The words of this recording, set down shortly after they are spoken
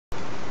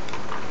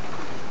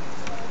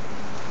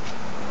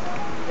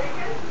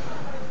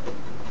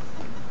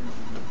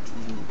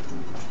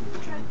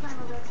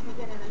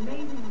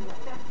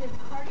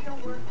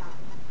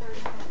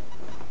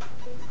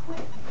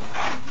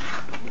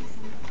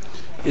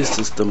It's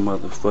just the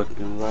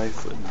motherfucking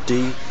life of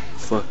D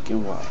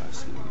fucking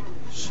wise.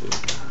 Shit.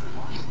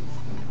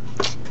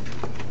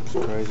 It's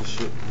crazy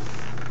shit.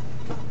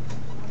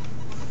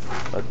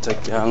 I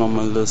take y'all on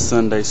my little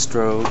Sunday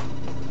stroll.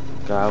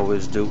 Like I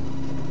always do.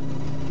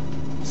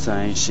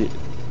 Same shit.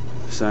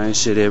 Same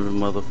shit every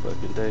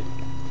motherfucking day.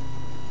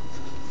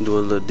 Do a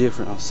little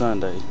different on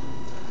Sunday.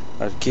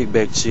 I kick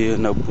back, chill,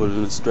 no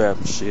pulling the strap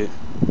and shit.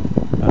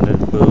 None of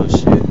the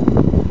bullshit.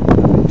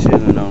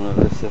 Chilling on it,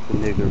 unless if a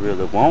nigga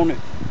really want it,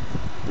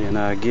 then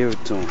I give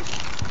it to him.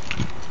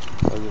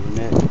 Other than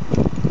that,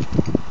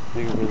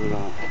 nigga really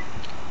don't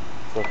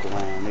fuck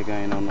around. Nigga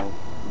ain't on no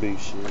big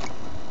shit.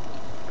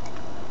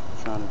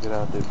 Trying to get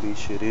out that big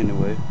shit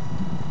anyway.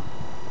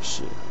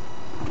 Shit.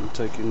 I'm gonna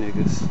take you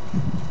niggas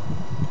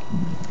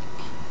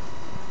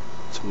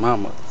to my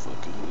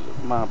motherfucking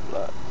hood, my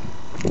block.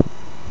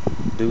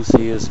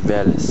 Deuces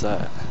Valley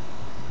side.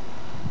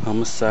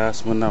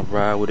 Homicides when I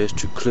ride with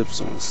extra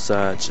clips on the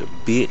side, you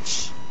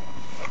bitch.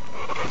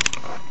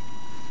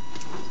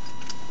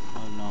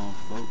 Hold on,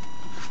 folks.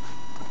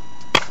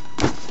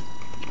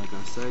 Like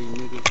I say,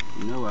 nigga,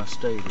 you know I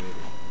stay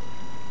ready.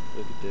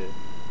 Look at that.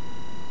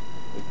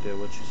 Look at that,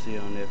 what you see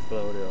on that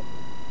floor there.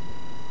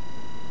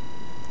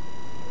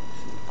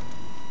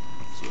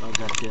 See, I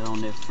got that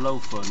on that floor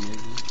for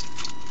nigga.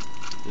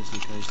 Just in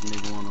case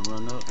nigga wanna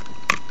run up.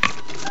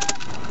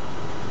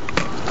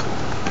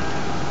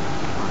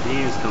 My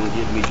hands gonna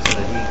get me to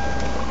the heat.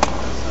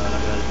 That's all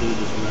I gotta do,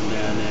 just run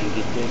down there and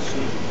get that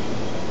shit.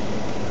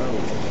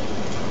 Oh.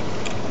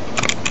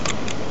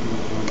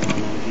 Just run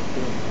down there and get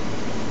that.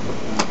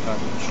 I'm gonna pop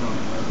the trunk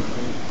right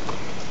there.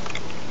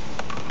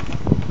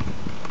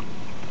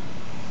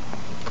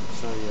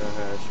 Show y'all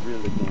how it's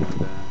really going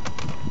down.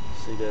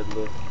 See that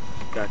look?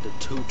 Got the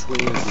two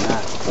twins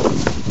now.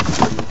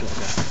 Look at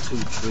that, two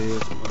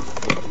twins,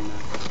 motherfucking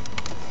now.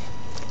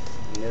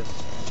 And that's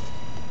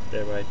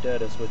that right there.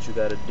 That's what you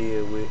gotta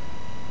deal with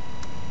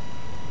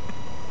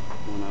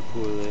when I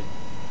pull it.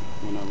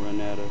 When I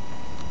run out of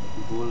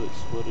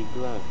bullets for the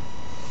Glock.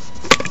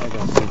 I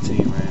got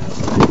 15 rounds.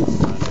 So I ain't gonna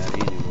run out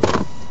anyway.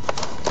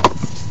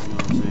 You know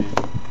what I'm saying?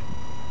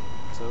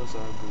 So it's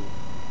all good.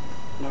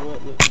 You know what?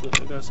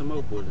 Look, I got some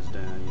more bullets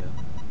down here.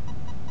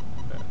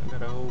 I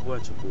got a whole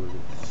bunch of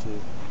bullets.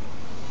 Shit.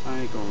 I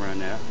ain't gonna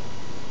run out.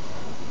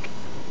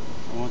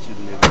 I want you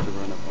niggas to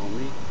run up on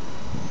me.